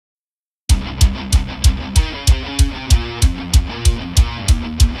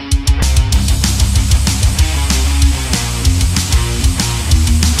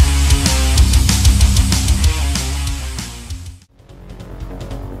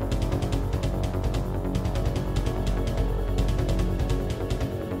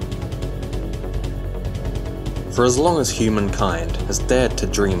For as long as humankind has dared to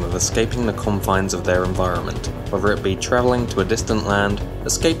dream of escaping the confines of their environment, whether it be travelling to a distant land,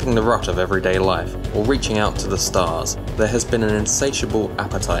 escaping the rut of everyday life, or reaching out to the stars, there has been an insatiable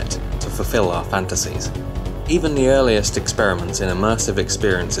appetite to fulfill our fantasies. Even the earliest experiments in immersive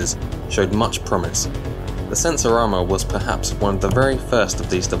experiences showed much promise. The Sensorama was perhaps one of the very first of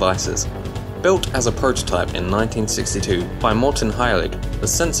these devices. Built as a prototype in 1962 by Morten Heilig, the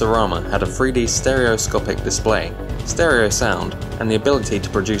Sensorama had a 3D stereoscopic display, stereo sound, and the ability to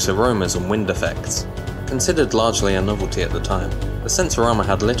produce aromas and wind effects. Considered largely a novelty at the time, the Sensorama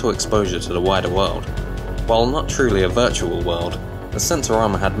had little exposure to the wider world. While not truly a virtual world, the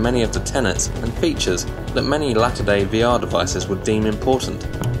Sensorama had many of the tenets and features that many latter-day VR devices would deem important.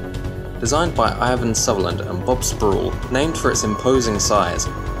 Designed by Ivan Sutherland and Bob Sproul, named for its imposing size,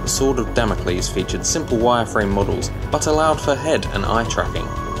 the Sword of Damocles featured simple wireframe models, but allowed for head and eye tracking.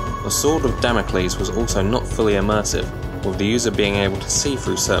 The Sword of Damocles was also not fully immersive, with the user being able to see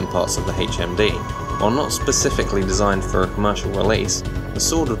through certain parts of the HMD. While not specifically designed for a commercial release, the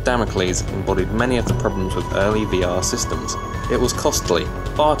Sword of Damocles embodied many of the problems with early VR systems. It was costly,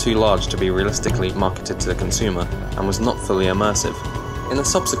 far too large to be realistically marketed to the consumer, and was not fully immersive. In the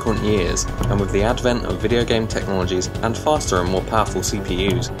subsequent years, and with the advent of video game technologies and faster and more powerful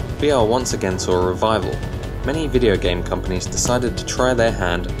CPUs, VR once again saw a revival. Many video game companies decided to try their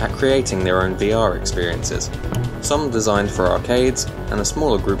hand at creating their own VR experiences. Some designed for arcades, and a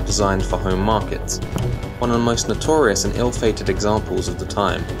smaller group designed for home markets. One of the most notorious and ill-fated examples of the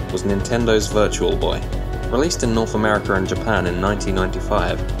time was Nintendo's Virtual Boy. Released in North America and Japan in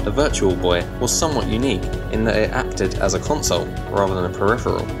 1995, the Virtual Boy was somewhat unique in that it acted as a console rather than a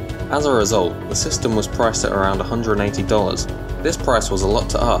peripheral. As a result, the system was priced at around $180. This price was a lot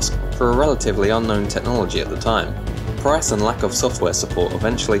to ask for a relatively unknown technology at the time. Price and lack of software support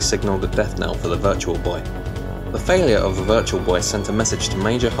eventually signaled a death knell for the Virtual Boy. The failure of the Virtual Boy sent a message to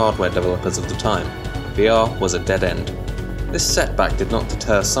major hardware developers of the time: VR was a dead end. This setback did not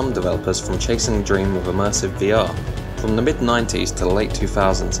deter some developers from chasing the dream of immersive VR. From the mid-90s to the late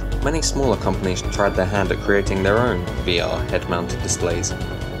 2000s, many smaller companies tried their hand at creating their own VR head-mounted displays.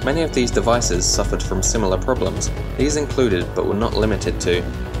 Many of these devices suffered from similar problems. These included, but were not limited to,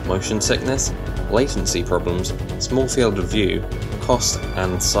 motion sickness, latency problems, small field of view, cost,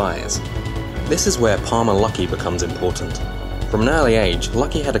 and size. This is where Palmer Luckey becomes important. From an early age,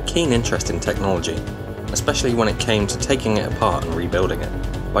 Luckey had a keen interest in technology, especially when it came to taking it apart and rebuilding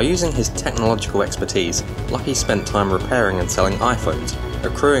it. By using his technological expertise, Luckey spent time repairing and selling iPhones,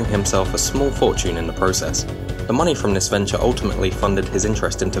 accruing himself a small fortune in the process. The money from this venture ultimately funded his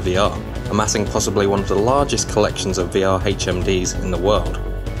interest into VR, amassing possibly one of the largest collections of VR HMDs in the world.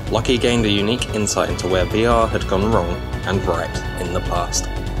 Luckey gained a unique insight into where VR had gone wrong and right in the past.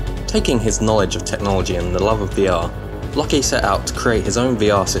 Taking his knowledge of technology and the love of VR, Luckey set out to create his own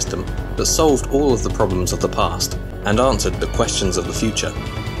VR system that solved all of the problems of the past and answered the questions of the future.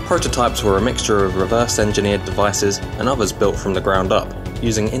 Prototypes were a mixture of reverse-engineered devices and others built from the ground up,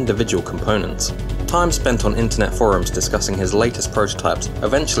 using individual components. Time spent on internet forums discussing his latest prototypes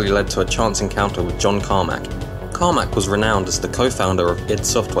eventually led to a chance encounter with John Carmack. Carmack was renowned as the co-founder of id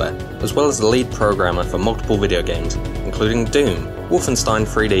Software, as well as the lead programmer for multiple video games, including Doom, Wolfenstein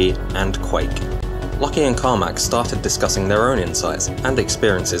 3D, and Quake. Luckey and Carmack started discussing their own insights and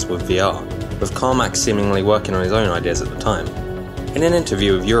experiences with VR, with Carmack seemingly working on his own ideas at the time. In an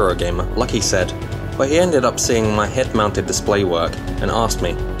interview with Eurogamer, Luckey said, "But he ended up seeing my head-mounted display work and asked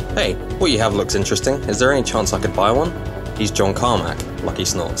me, 'Hey, what you have looks interesting, is there any chance I could buy one?' He's John Carmack," Luckey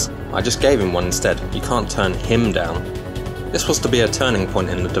snorts. "I just gave him one instead, you can't turn him down." This was to be a turning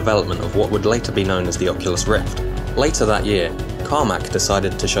point in the development of what would later be known as the Oculus Rift. Later that year, Carmack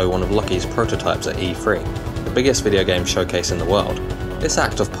decided to show one of Luckey's prototypes at E3, the biggest video game showcase in the world. This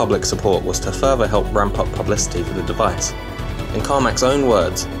act of public support was to further help ramp up publicity for the device. In Carmack's own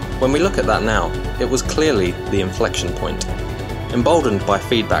words, "When we look at that now, it was clearly the inflection point." Emboldened by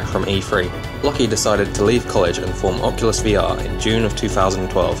feedback from E3, Luckey decided to leave college and form Oculus VR in June of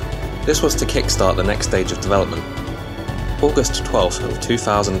 2012. This was to kickstart the next stage of development. August 12th of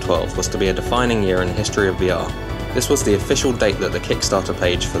 2012 was to be a defining year in the history of VR. This was the official date that the Kickstarter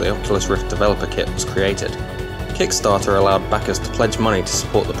page for the Oculus Rift developer kit was created. Kickstarter allowed backers to pledge money to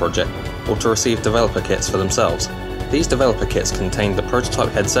support the project, or to receive developer kits for themselves. These developer kits contained the prototype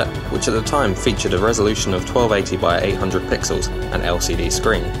headset, which at the time featured a resolution of 1280 by 800 pixels, an LCD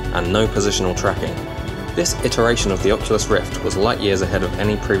screen, and no positional tracking. This iteration of the Oculus Rift was light years ahead of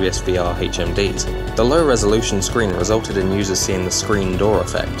any previous VR HMDs. The low resolution screen resulted in users seeing the screen door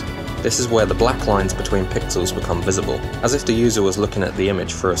effect. This is where the black lines between pixels become visible, as if the user was looking at the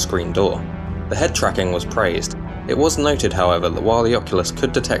image through a screen door. The head tracking was praised. It was noted, however, that while the Oculus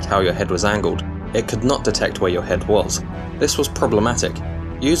could detect how your head was angled, it could not detect where your head was. This was problematic.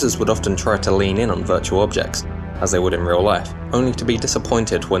 Users would often try to lean in on virtual objects, as they would in real life, only to be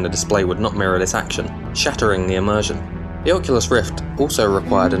disappointed when the display would not mirror this action, shattering the immersion. The Oculus Rift also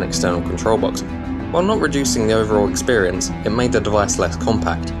required an external control box. While not reducing the overall experience, it made the device less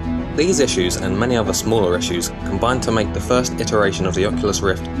compact. These issues and many other smaller issues combined to make the first iteration of the Oculus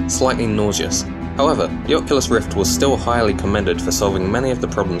Rift slightly nauseous. However, the Oculus Rift was still highly commended for solving many of the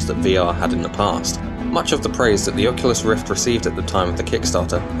problems that VR had in the past. Much of the praise that the Oculus Rift received at the time of the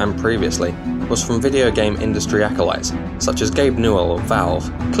Kickstarter, and previously, was from video game industry acolytes, such as Gabe Newell of Valve,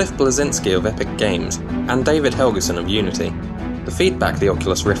 Cliff Bleszinski of Epic Games, and David Helgeson of Unity. The feedback the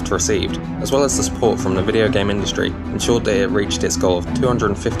Oculus Rift received, as well as the support from the video game industry, ensured that it reached its goal of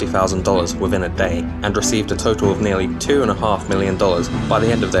 $250,000 within a day, and received a total of nearly $2.5 million by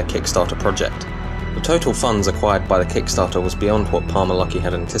the end of their Kickstarter project. The total funds acquired by the Kickstarter was beyond what Palmer Luckey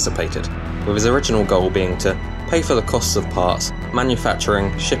had anticipated, with his original goal being to pay for the costs of parts,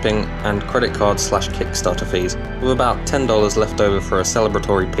 manufacturing, shipping, and credit card/Kickstarter fees, with about $10 left over for a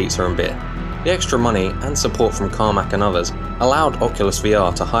celebratory pizza and beer. The extra money and support from Carmack and others allowed Oculus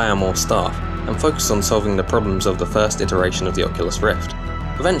VR to hire more staff and focus on solving the problems of the first iteration of the Oculus Rift.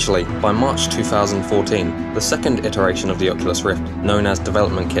 Eventually, by March 2014, the second iteration of the Oculus Rift, known as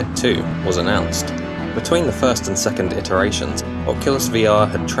Development Kit 2, was announced. Between the first and second iterations, Oculus VR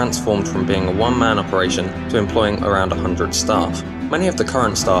had transformed from being a one-man operation to employing around 100 staff. Many of the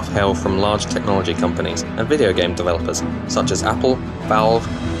current staff hail from large technology companies and video game developers, such as Apple, Valve,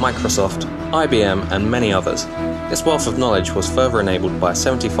 Microsoft, IBM, and many others. This wealth of knowledge was further enabled by a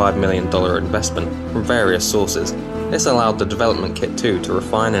 $75 million investment from various sources. This allowed the Development Kit 2 to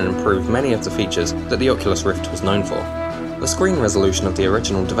refine and improve many of the features that the Oculus Rift was known for. The screen resolution of the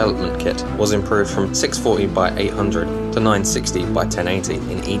original Development Kit was improved from 640 by 800 to 960 by 1080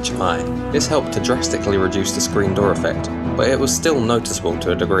 in each eye. This helped to drastically reduce the screen door effect, but it was still noticeable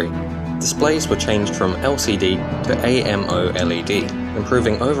to a degree. Displays were changed from LCD to AMOLED,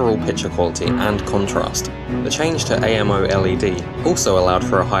 improving overall picture quality and contrast. The change to AMOLED also allowed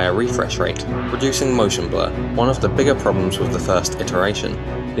for a higher refresh rate, reducing motion blur, one of the bigger problems with the first iteration.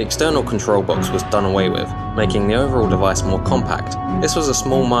 The external control box was done away with, making the overall device more compact. This was a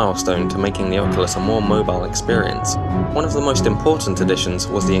small milestone to making the Oculus a more mobile experience. One of the most important additions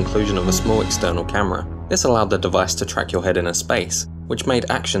was the inclusion of a small external camera. This allowed the device to track your head in a space, which made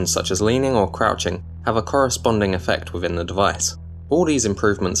actions such as leaning or crouching have a corresponding effect within the device. All these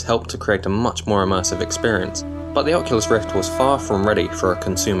improvements helped to create a much more immersive experience, but the Oculus Rift was far from ready for a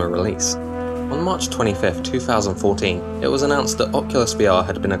consumer release. On March 25, 2014, it was announced that Oculus VR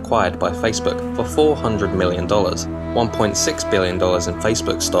had been acquired by Facebook for $400 million, $1.6 billion in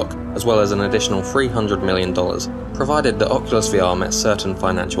Facebook stock, as well as an additional $300 million, provided that Oculus VR met certain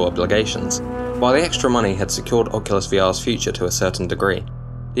financial obligations. While the extra money had secured Oculus VR's future to a certain degree,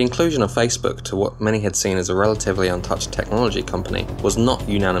 the inclusion of Facebook to what many had seen as a relatively untouched technology company was not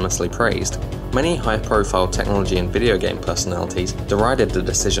unanimously praised. Many high-profile technology and video game personalities derided the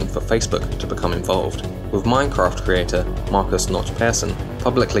decision for Facebook to become involved, with Minecraft creator Marcus Notch Persson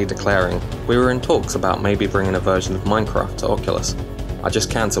publicly declaring, "We were in talks about maybe bringing a version of Minecraft to Oculus. I just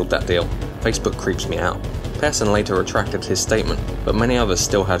cancelled that deal. Facebook creeps me out." Persson later retracted his statement, but many others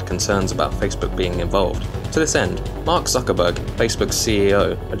still had concerns about Facebook being involved. To this end, Mark Zuckerberg, Facebook's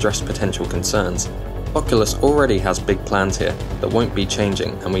CEO, addressed potential concerns. "Oculus already has big plans here that won't be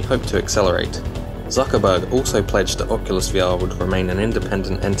changing, and we hope to accelerate." Zuckerberg also pledged that Oculus VR would remain an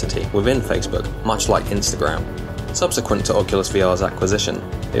independent entity within Facebook, much like Instagram. Subsequent to Oculus VR's acquisition,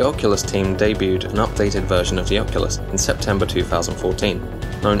 the Oculus team debuted an updated version of the Oculus in September 2014,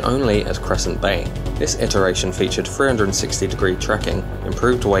 known only as Crescent Bay. This iteration featured 360-degree tracking,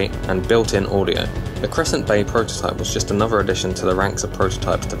 improved weight, and built-in audio. The Crescent Bay prototype was just another addition to the ranks of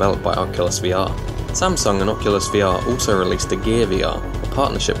prototypes developed by Oculus VR. Samsung and Oculus VR also released the Gear VR, a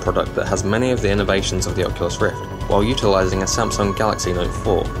partnership product that has many of the innovations of the Oculus Rift, while utilizing a Samsung Galaxy Note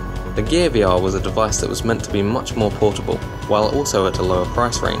 4. The Gear VR was a device that was meant to be much more portable, while also at a lower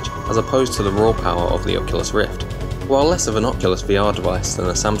price range, as opposed to the raw power of the Oculus Rift. While less of an Oculus VR device than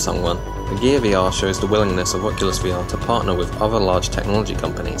a Samsung one, the Gear VR shows the willingness of Oculus VR to partner with other large technology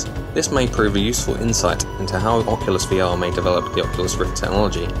companies. This may prove a useful insight into how Oculus VR may develop the Oculus Rift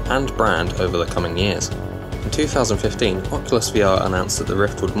technology and brand over the coming years. In 2015, Oculus VR announced that the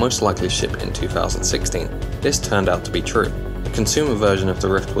Rift would most likely ship in 2016. This turned out to be true. The consumer version of the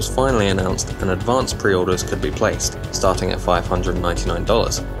Rift was finally announced and advanced pre-orders could be placed, starting at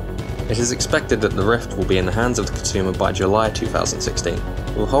 $599. It is expected that the Rift will be in the hands of the consumer by July 2016,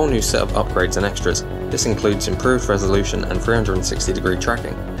 with a whole new set of upgrades and extras. This includes improved resolution and 360-degree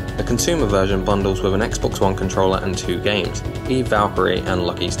tracking. The consumer version bundles with an Xbox One controller and 2 games, Eve Valkyrie and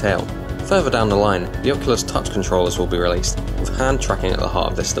Lucky's Tale. Further down the line, the Oculus Touch controllers will be released, with hand tracking at the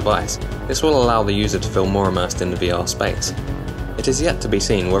heart of this device. This will allow the user to feel more immersed in the VR space. It is yet to be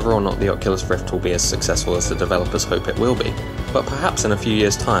seen whether or not the Oculus Rift will be as successful as the developers hope it will be, but perhaps in a few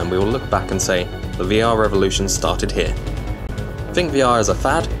years' time we will look back and say, the VR revolution started here. Think VR is a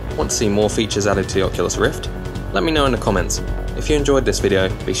fad? Want to see more features added to the Oculus Rift? Let me know in the comments. If you enjoyed this video,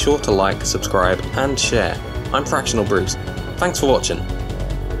 be sure to like, subscribe and share. I'm Fractional Bruce. Thanks for watching.